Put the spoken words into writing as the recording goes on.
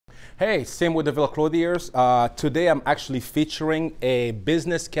Hey, same with Davelle Clothiers. Today I'm actually featuring a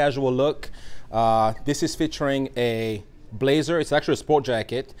business casual look. This is featuring a blazer. It's actually a sport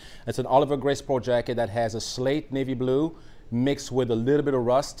jacket. It's an Oliver Gray sport jacket that has a slate navy blue mixed with a little bit of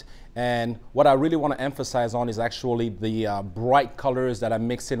rust. And what I really want to emphasize on is actually the bright colors that I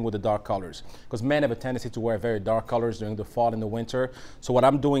mix in with the dark colors. Because men have a tendency to wear very dark colors during the fall and the winter. So what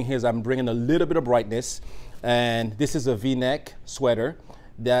I'm doing here is I'm bringing a little bit of brightness. And this is a V-neck sweater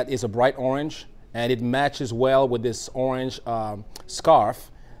that is a bright orange, and it matches well with this orange scarf.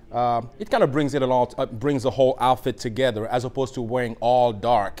 It kind of brings it along, brings the whole outfit together, as opposed to wearing all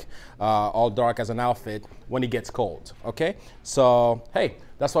dark as an outfit when it gets cold. Okay, so hey,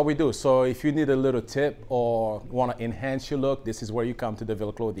 that's what we do. So if you need a little tip or want to enhance your look, this is where you come to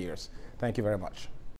Davelle Clothiers. Thank you very much.